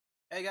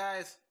Hey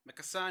guys,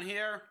 Mecha-san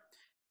here,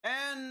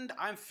 and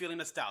I'm feeling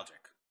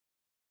nostalgic.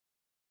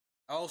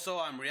 Also,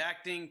 I'm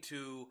reacting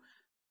to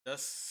the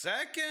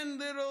second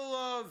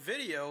little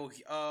video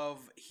of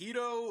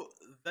Hiro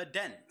the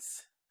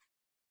Dense.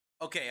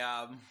 Okay,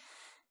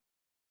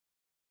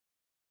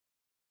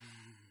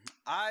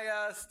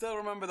 I still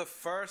remember the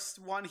first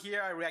one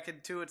here I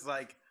reacted to. It's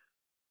like,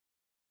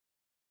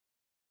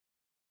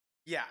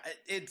 yeah,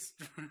 it's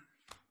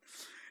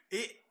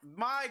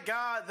my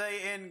god, they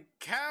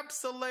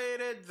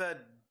encapsulated the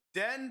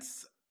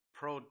dense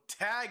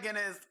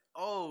protagonist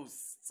oh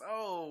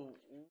so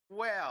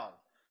well.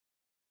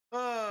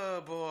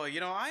 Oh boy,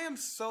 I am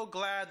so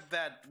glad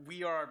that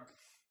we are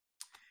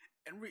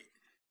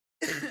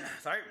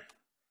sorry.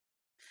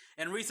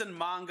 In recent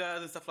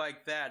mangas and stuff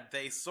like that,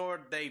 they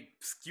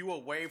skew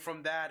away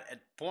from that, at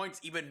points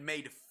even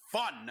made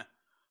fun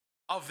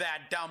of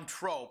that dumb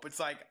trope. It's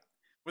like,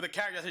 with the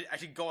character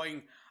actually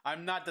going,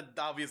 I'm not the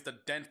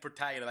dense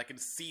protagonist. I can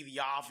see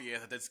the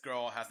obvious that this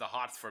girl has the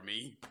hots for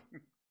me.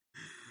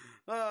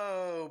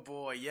 Oh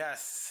boy,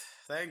 yes.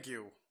 Thank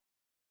you.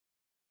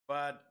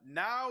 But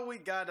now we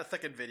got a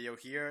second video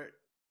here.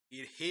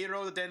 In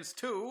Hiro the Dense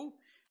 2,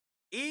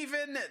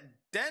 even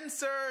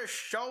denser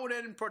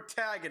shonen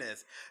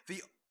protagonist.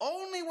 The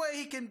only way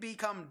he can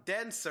become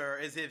denser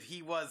is if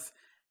he was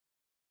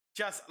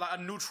just like a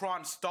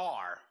neutron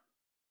star.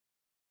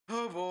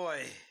 Oh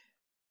boy.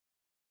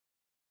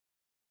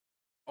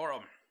 Or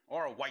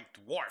a white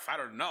dwarf, I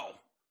don't know.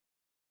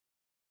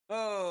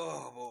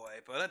 Oh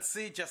boy, but let's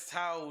see just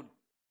how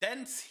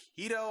dense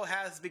Hiro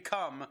has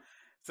become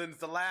since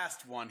the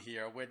last one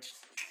here, which...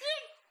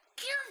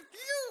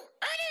 You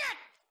idiot!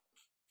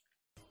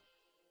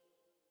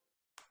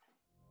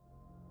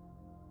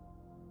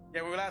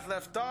 Yeah, when we last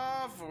left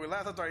off, when we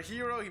last left our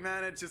hero, he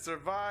managed to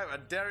survive a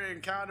daring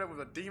encounter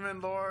with a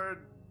demon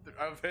lord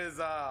of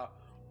his,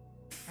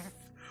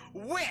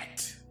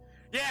 wit!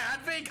 Yeah,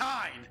 and being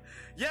kind!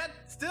 Yet,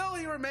 still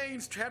he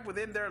remains trapped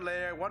within their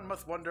lair. One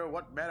must wonder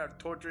what manner of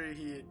torture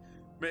he's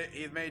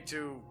made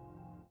to...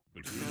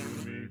 Between you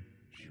and me,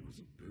 she was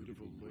a bit of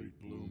a late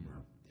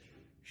bloomer.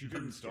 She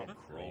didn't stop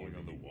crawling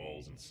on the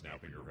walls and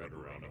snapping her head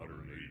around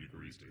 180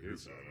 degrees to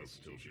hiss at us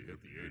till she hit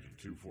the age of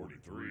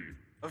 243.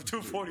 Of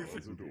 243? It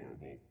was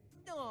adorable.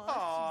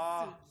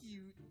 Aww, she's so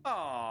cute.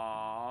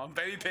 Aww,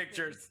 baby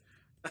pictures.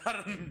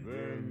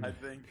 Then, I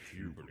think.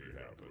 puberty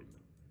happened.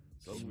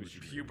 Suddenly she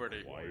Puberty.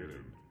 became quiet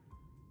and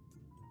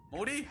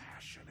Moody?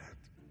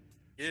 passionate.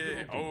 Yeah. She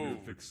developed a Oh.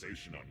 weird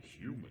fixation on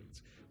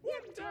humans.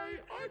 One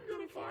day, I'm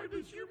gonna find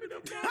a human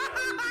of my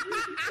own, and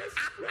we'll be best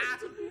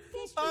friends and we'll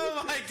foster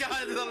Oh my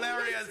god, it's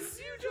hilarious.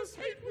 You just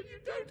hate what you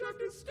don't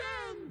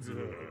understand.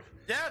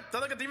 Yeah,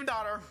 sounds like a demon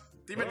daughter.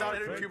 Demon daughter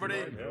hitting puberty.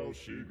 Thank the 9 hells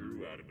she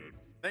grew out of it.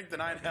 Thank the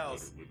 9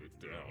 hells. Let her live it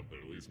down, but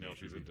at least now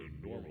she's into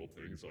normal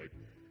things like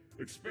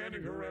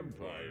expanding her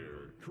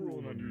empire, cruel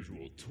and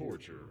unusual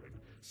torture, and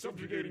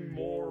subjugating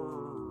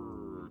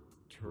more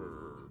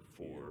turd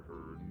for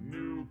her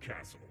new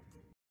castle.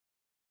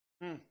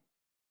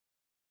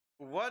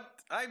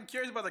 I'm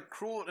curious about the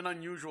cruel and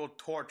unusual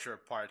torture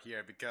part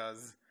here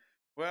because,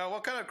 well,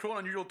 what kind of cruel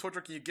and unusual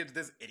torture can you give to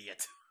this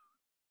idiot?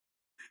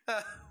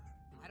 I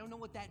don't know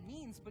what that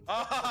means, but...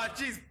 Oh,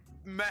 she's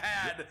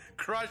mad,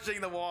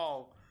 crushing the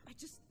wall. I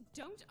just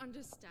don't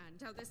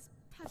understand how this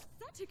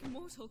pathetic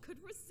mortal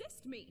could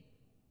resist me.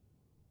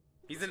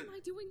 What am I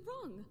doing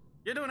wrong?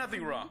 You're doing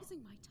nothing wrong.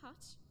 Losing my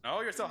touch.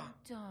 No, you're so...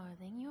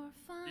 Darling, you're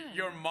fine.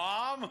 Your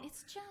mom?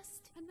 It's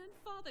just... And then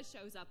father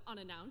shows up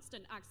unannounced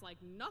and acts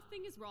like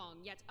nothing is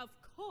wrong. Yet, of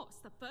course,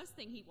 the first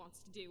thing he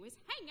wants to do is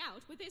hang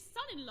out with his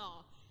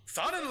son-in-law.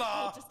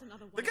 Son-in-law? Just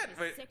another one of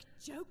his sick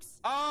jokes.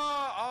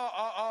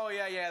 Oh,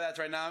 yeah, that's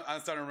right. Now I'm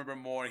starting to remember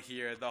more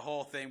here. The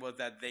whole thing was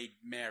that they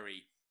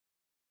married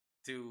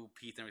to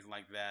Pete and everything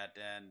like that,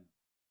 and...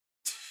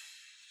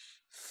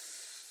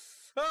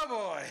 Oh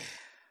boy.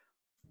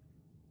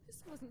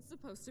 This wasn't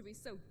supposed to be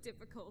so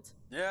difficult.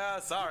 Yeah,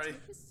 sorry.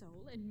 Take his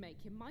soul and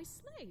make him my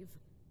slave.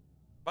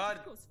 But...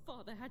 Of course,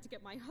 father had to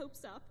get my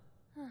hopes up.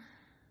 Oh,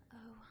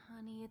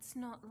 honey, it's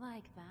not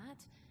like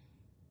that.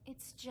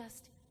 It's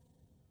just...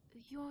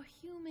 Your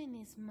human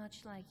is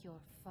much like your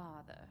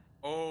father.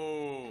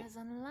 Oh. As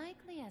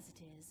unlikely as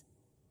it is,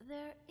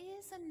 there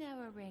is a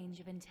narrow range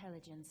of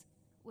intelligence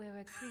where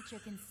a creature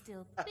can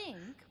still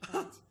think,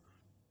 but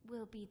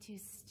will be too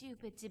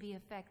stupid to be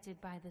affected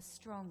by the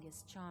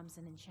strongest charms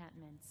and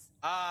enchantments.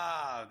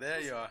 Ah,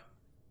 there you are.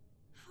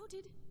 How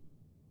did...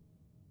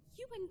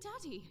 You and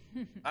Daddy...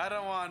 I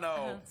don't want to know.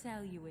 I'll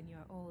tell you when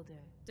you're older.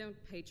 Don't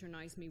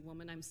patronize me,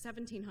 woman. I'm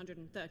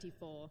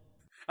 1734.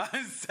 I'm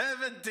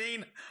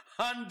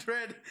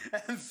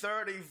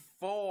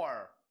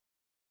 1734.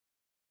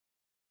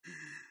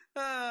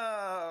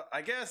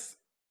 I guess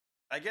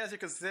you're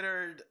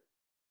considered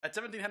at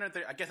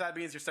 1730. I guess that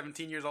means you're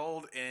 17 years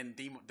old in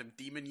the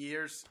demon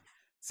years.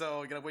 So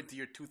you're gonna wait to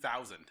year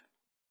 2000.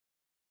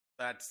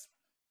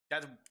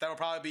 That'll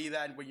probably be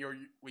that when you're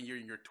in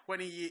your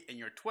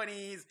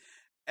 20s,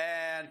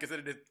 and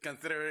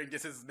considering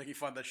this is making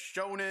fun of the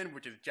shonen,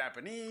 which is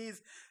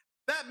Japanese,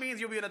 that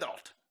means you'll be an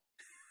adult.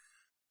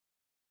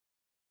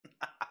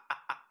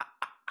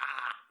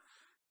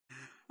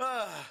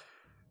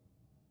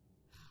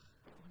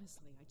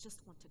 just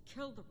want to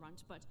kill the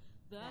runt, but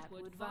that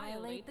would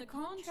violate the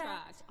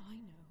contract.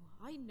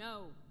 I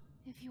know.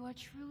 If you are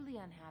truly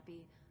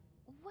unhappy,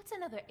 what's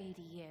another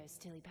 80 years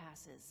till he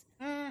passes?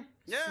 Yeah.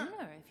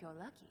 Sooner if you're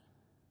lucky.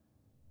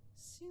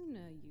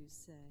 Sooner, you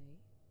say?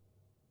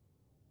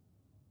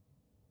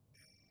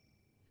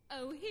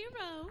 Oh,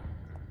 Hiro!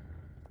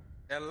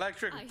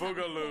 Electric I have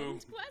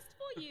Boogaloo. a quest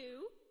for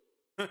you.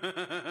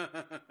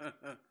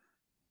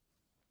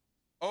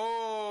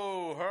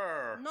 Oh,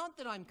 her. Not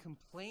that I'm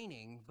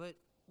complaining, but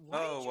why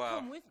did you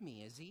come with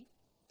me, Izzy?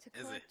 To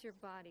collect your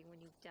body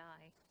when you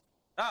die.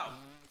 Oh.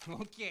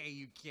 Okay,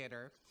 you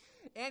kidder.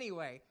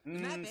 Anyway, the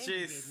map ending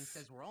She's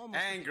says we're almost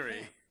at the angry.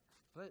 camp,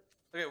 but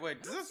Okay, wait.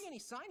 I don't see any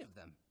sign of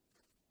them.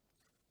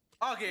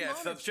 Okay, yes,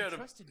 Mom that had should have.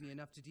 trusted me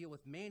enough to deal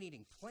with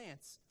man-eating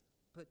plants,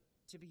 but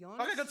to be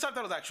honest, Okay, good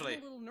subtitles actually.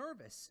 I'm a little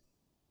nervous.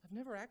 I've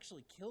never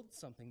actually killed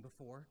something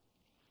before.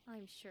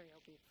 I'm sure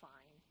you'll be fine.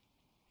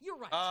 You're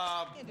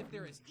right. And if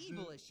they're as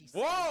evil as she says,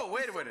 Whoa!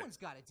 Wait a minute. someone's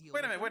got to deal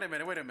Wait a with minute.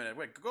 them. Wait a minute.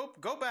 Wait.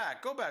 Go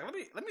back.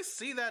 Let me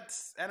see that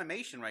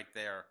animation right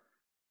there.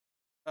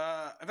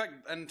 In fact,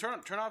 and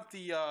turn off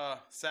the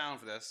sound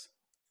for this.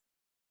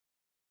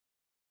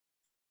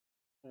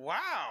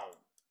 Wow.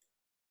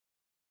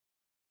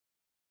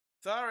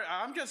 Sorry,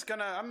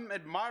 I'm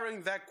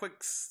admiring that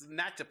quick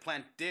snatch the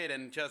plant did,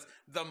 and just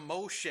the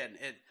motion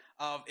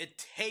of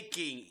it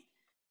taking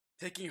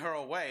her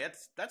away.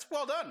 That's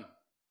well done.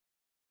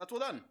 That's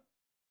well done.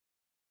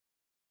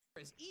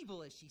 As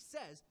evil as she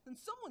says, then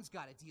someone's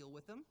got to deal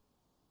with them.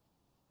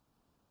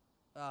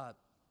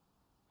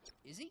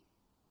 Is he?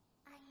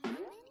 A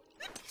human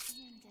and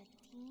a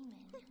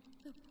demon.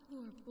 The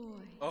poor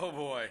boy. Oh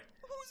boy.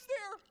 Who's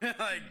there?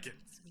 Like.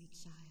 Sweet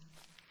child.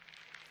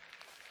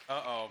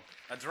 Uh-oh.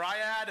 A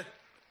dryad?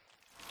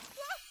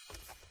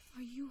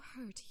 Are you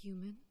hurt,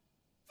 human?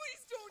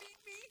 Please don't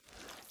eat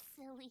me!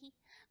 Silly.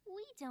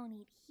 We don't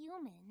eat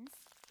humans.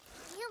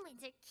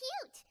 Humans are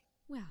cute.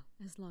 Well,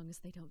 as long as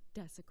they don't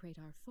desecrate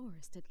our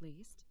forest, at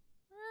least.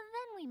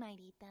 Then we might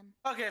eat them.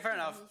 Okay, fair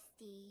enough.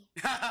 Tasty.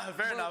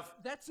 Fair enough.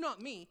 That's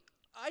not me.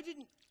 I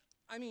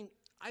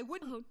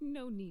wouldn't. Oh,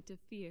 no need to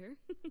fear.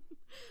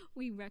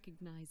 We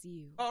recognize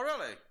you. Oh,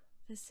 really?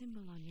 The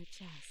symbol on your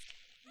chest.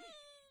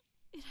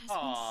 It has been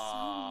so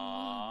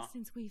long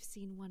since we've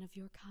seen one of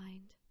your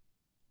kind.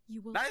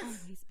 You will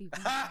always be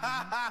welcome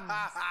in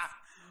our forest.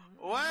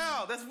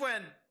 Wow,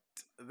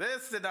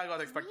 this did not go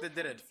as expected,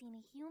 did it? We haven't seen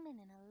a human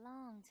in a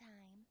long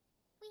time.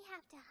 We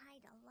have to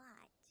hide a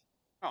lot.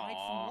 Hide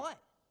from what?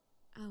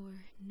 Our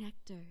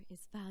nectar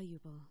is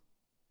valuable.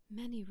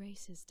 Many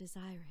races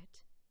desire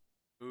it.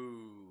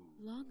 Ooh.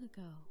 Long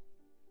ago,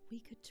 we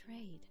could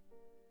trade,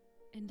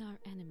 and our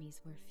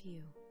enemies were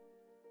few.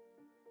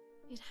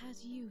 It had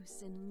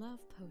use in love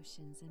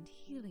potions and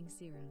healing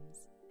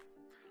serums.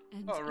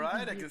 And All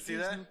right, even I the can see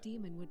occasional that.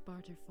 demon would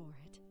barter for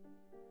it.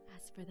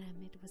 As for them,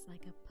 it was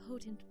like a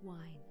potent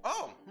wine.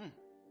 Oh.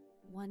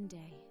 One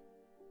day,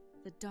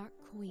 the Dark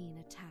Queen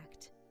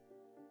attacked.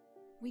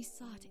 We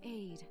sought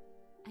aid,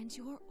 and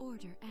your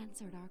order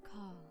answered our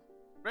call,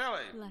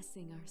 Really?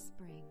 blessing our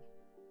spring.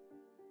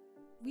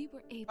 We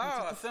were able Oh, to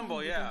a defend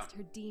symbol, yeah. against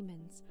her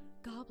demons,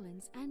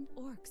 goblins, and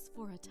orcs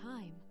for a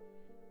time.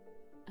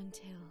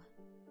 Until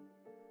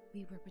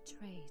we were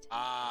betrayed.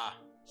 Ah.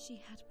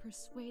 She had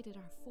persuaded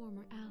our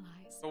former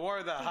allies, The war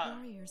of the the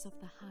warriors of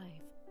the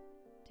Hive,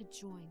 to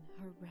join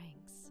her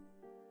ranks.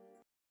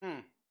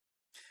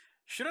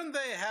 Shouldn't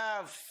they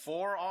have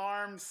 4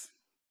 arms?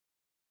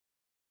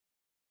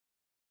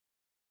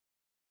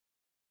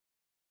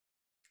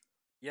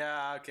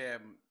 Yeah, okay.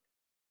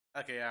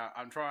 Okay, yeah,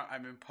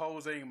 I'm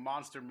imposing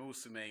Monster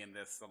Musume in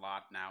this a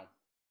lot now.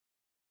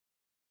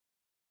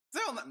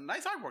 Still,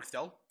 nice artwork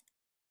still.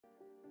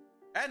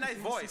 And nice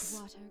The blessed voice.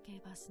 water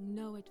gave us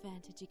no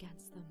advantage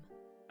against them. We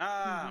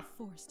Ah. were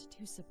forced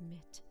to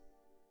submit.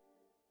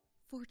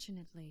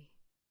 Fortunately,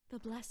 the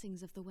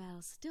blessings of the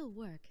well still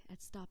work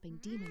at stopping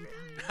demon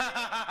kind.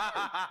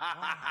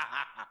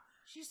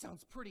 She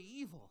sounds pretty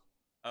evil.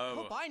 Oh.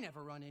 Hope I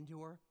never run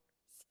into her.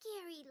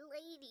 Scary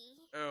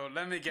lady. Oh,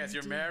 let me guess,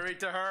 you're Indeed. married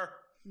to her?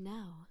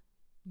 Now,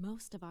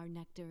 most of our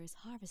nectar is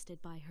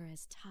harvested by her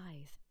as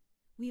tithe.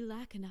 We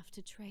lack enough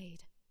to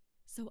trade,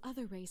 so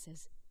other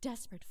races,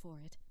 desperate for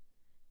it,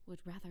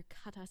 would rather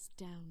cut us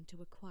down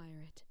to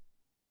acquire it.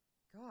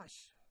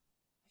 Gosh,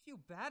 I feel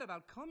bad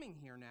about coming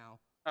here now.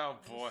 Oh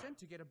I boy. was sent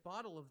to get a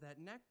bottle of that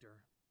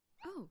nectar.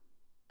 Oh,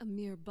 a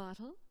mere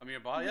bottle? I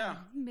mean, yeah.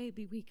 Well,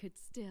 maybe we could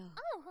still.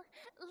 Oh,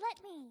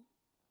 let me.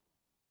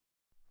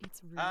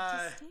 It's rude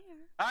to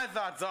stare. I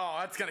thought so.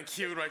 That's kind of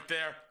cute right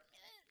there.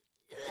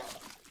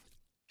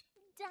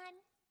 Done.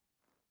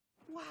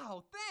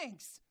 Wow,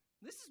 thanks!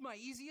 This is my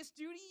easiest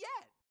duty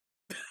yet.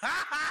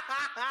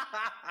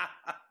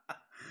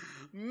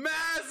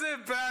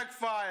 Massive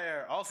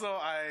backfire. Also,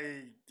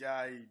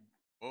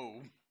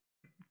 whoa.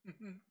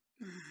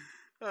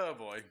 Oh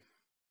boy.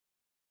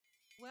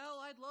 Well,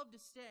 I'd love to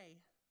stay,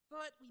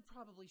 but we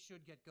probably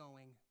should get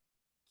going.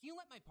 Can you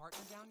let my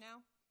partner down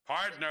now?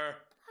 Partner.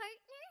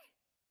 Partner?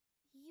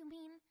 You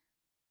mean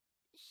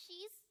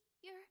she's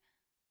your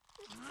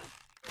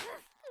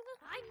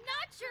I'm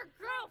not your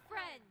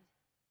girlfriend!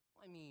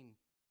 I mean,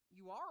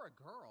 you are a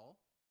girl,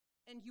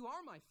 and you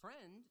are my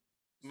friend.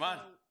 Come on.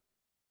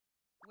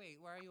 Wait,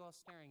 why are you all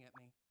staring at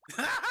me?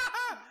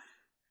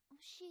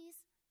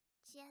 She's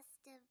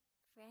just a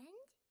friend?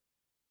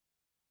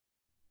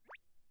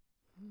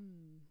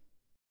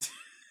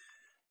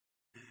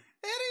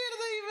 Idiot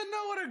doesn't even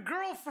know what a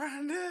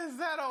girlfriend is.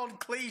 That old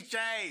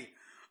cliche.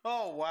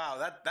 Oh wow,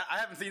 that I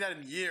haven't seen that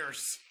in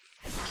years.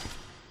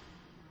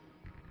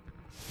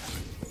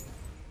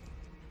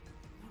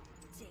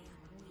 Damn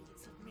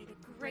weeds have made a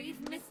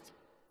grave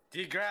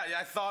mistake.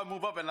 I saw him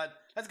move up and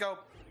let's go.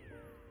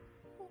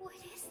 What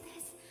is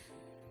this?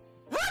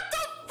 What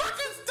the fuck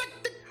is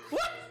that?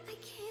 What? I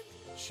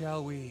can't.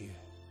 Shall we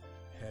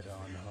head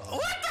on home?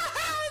 What the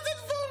hell is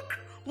this food?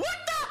 What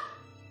the?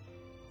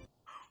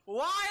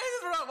 Why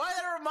did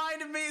it remind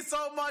me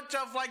so much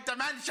of like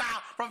dementia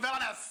from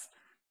Villainous?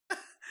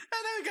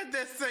 And then we got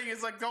this thing.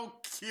 It's like so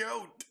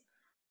cute.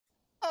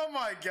 Oh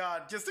my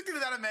god! Just look at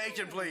that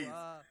animation, please.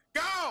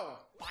 Go.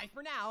 Bye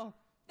for now.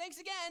 Thanks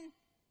again.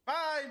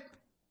 Bye.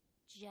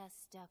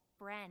 Just a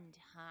friend,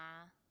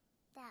 huh?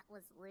 That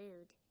was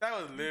lewd. That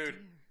was lewd.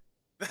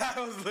 That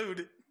was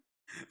lewd.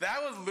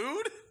 That was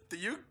lewd? Do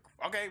you?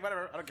 Okay,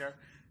 whatever. I don't care.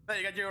 Then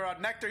you got your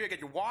nectar, you get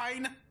your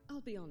wine.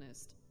 I'll be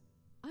honest.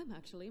 I'm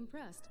actually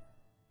impressed.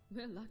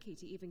 We're lucky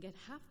to even get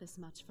half this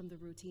much from the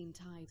routine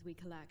tithe we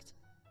collect.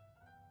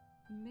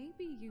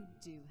 Maybe you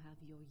do have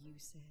your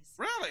uses.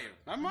 Really?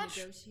 Not much?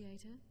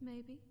 Negotiator,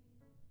 maybe?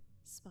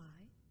 Spy?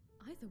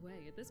 Either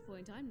way, at this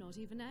point, I'm not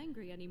even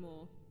angry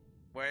anymore.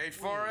 Wait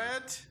for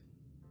it.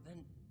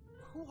 Then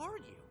who are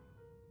you?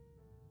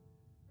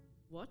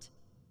 What?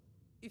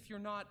 If you're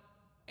not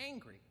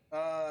angry.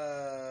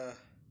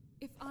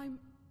 If I'm...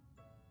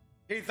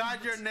 He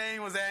thought your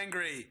name was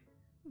Angry.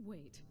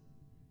 Wait.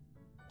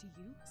 Do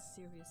you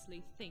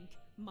seriously think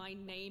my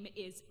name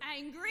is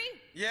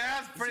Angry?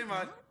 Yes, pretty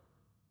much.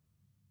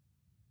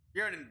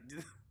 You're in...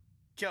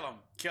 Kill him.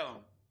 Kill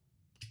him.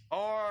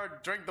 Or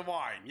drink the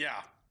wine.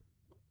 Yeah.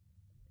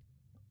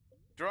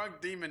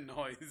 Drunk demon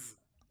noise.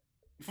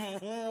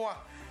 What?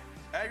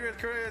 Angry is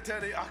currently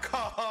attending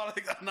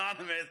Alcoholics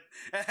Anonymous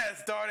and has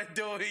started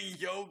doing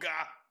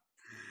yoga.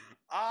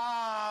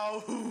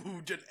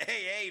 Oh, just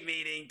AA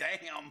meeting.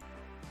 Damn.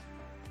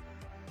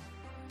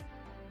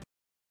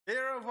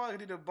 Hiro and Paul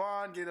continue to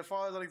bond, getting the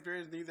father's own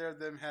experience neither of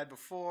them had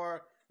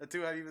before. The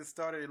two have even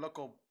started a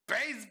local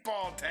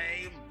baseball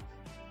team.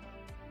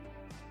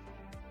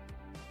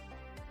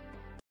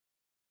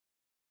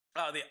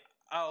 I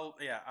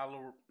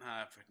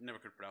never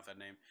could pronounce that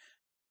name.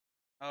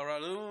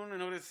 Raloon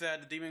noticed that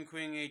the Demon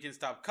Queen agents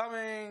stopped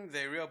coming.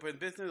 They reopened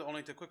business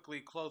only to quickly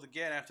close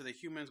again after the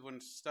humans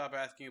wouldn't stop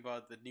asking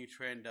about the new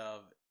trend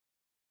of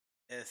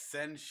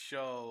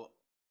essential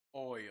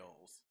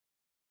oils.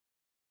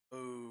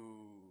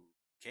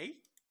 Okay.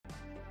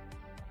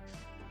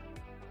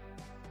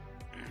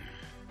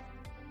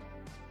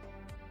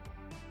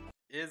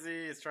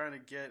 Izzy is trying to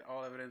get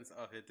all evidence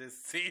of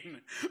this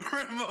scene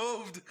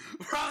removed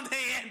from the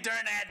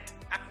internet.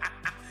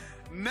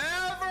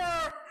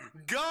 Never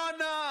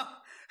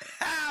gonna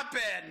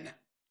happen.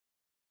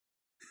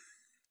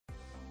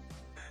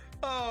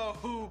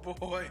 Oh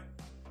boy.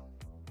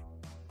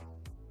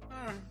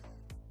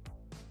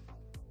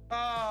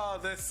 Oh,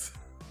 this.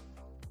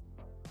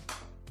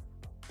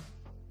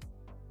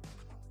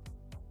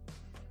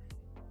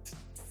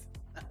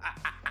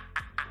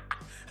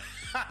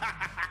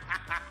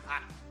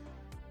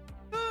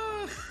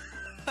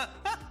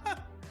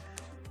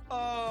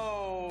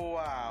 Oh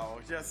wow,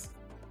 just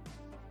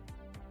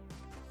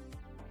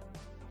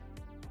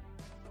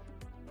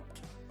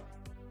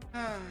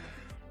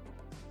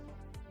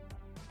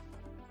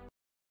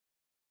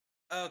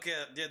okay,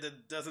 yeah,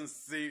 that doesn't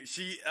see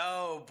she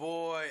oh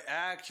boy,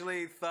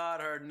 actually thought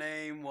her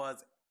name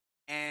was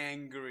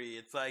Angry.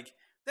 It's like,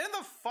 didn't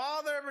the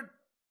father ever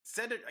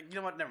said it? You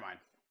know what, never mind.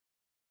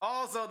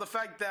 Also, the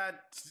fact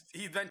that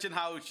he mentioned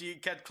how she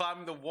kept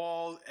climbing the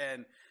wall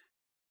and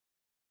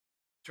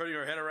turning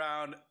her head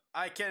around,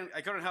 I can't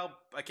help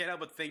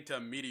but think to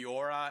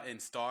Meteora in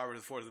Star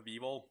vs. Force of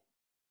Evil.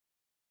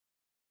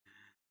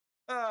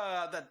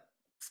 That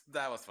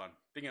was fun.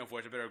 Speaking of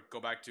which, I better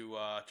go back to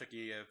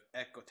checking if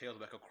Tales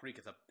of Echo Creek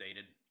is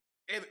updated.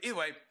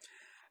 Anyway,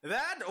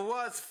 that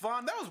was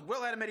fun. That was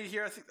well animated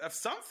here.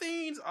 Some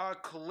scenes are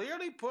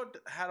clearly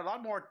had a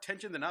lot more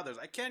tension than others.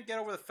 I can't get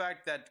over the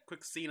fact that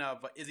quick scene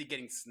of Izzy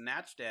getting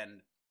snatched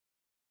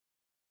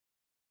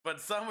but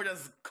some were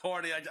just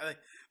corny.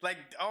 Like,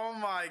 oh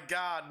my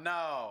god,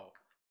 no.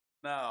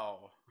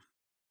 Oh,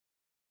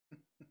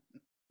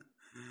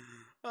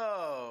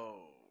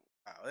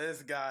 wow,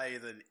 this guy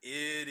is an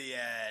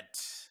idiot.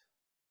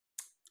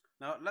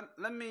 Now,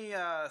 let me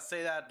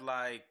say that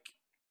like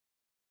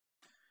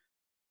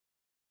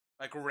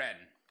Ren.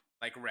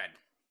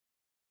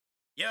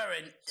 You're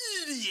an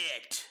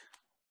idiot.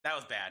 That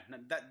was bad.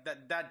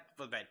 That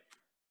was bad.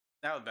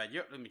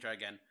 Let me try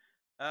again.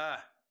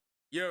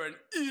 You're an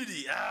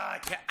idiot.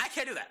 I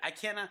can't do that. I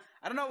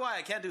don't know why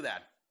I can't do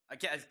that. I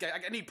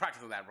need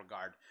practice in that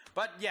regard.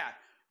 But yeah,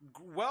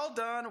 well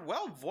done,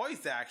 well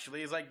voiced.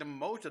 Actually, it's like the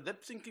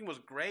lip syncing was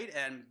great,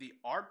 and the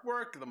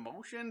artwork, the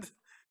motions,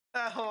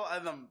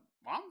 and the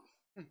mom.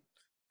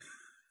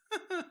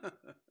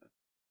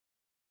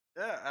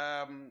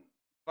 Yeah.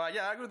 But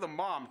yeah, I agree with the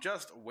mom.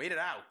 Just wait it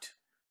out.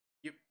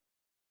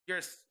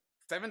 You're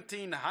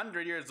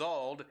 1,700 years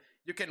old.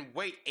 You can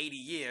wait 80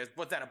 years.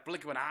 What's that, a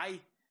blink of an eye?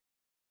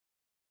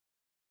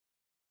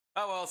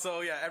 Oh well,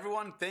 so yeah,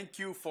 everyone, thank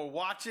you for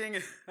watching.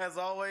 As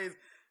always,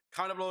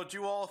 comment below what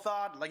you all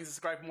thought. Like and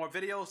subscribe for more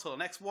videos. Till the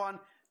next one,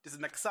 this is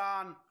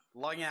Mecha-san,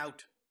 logging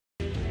out.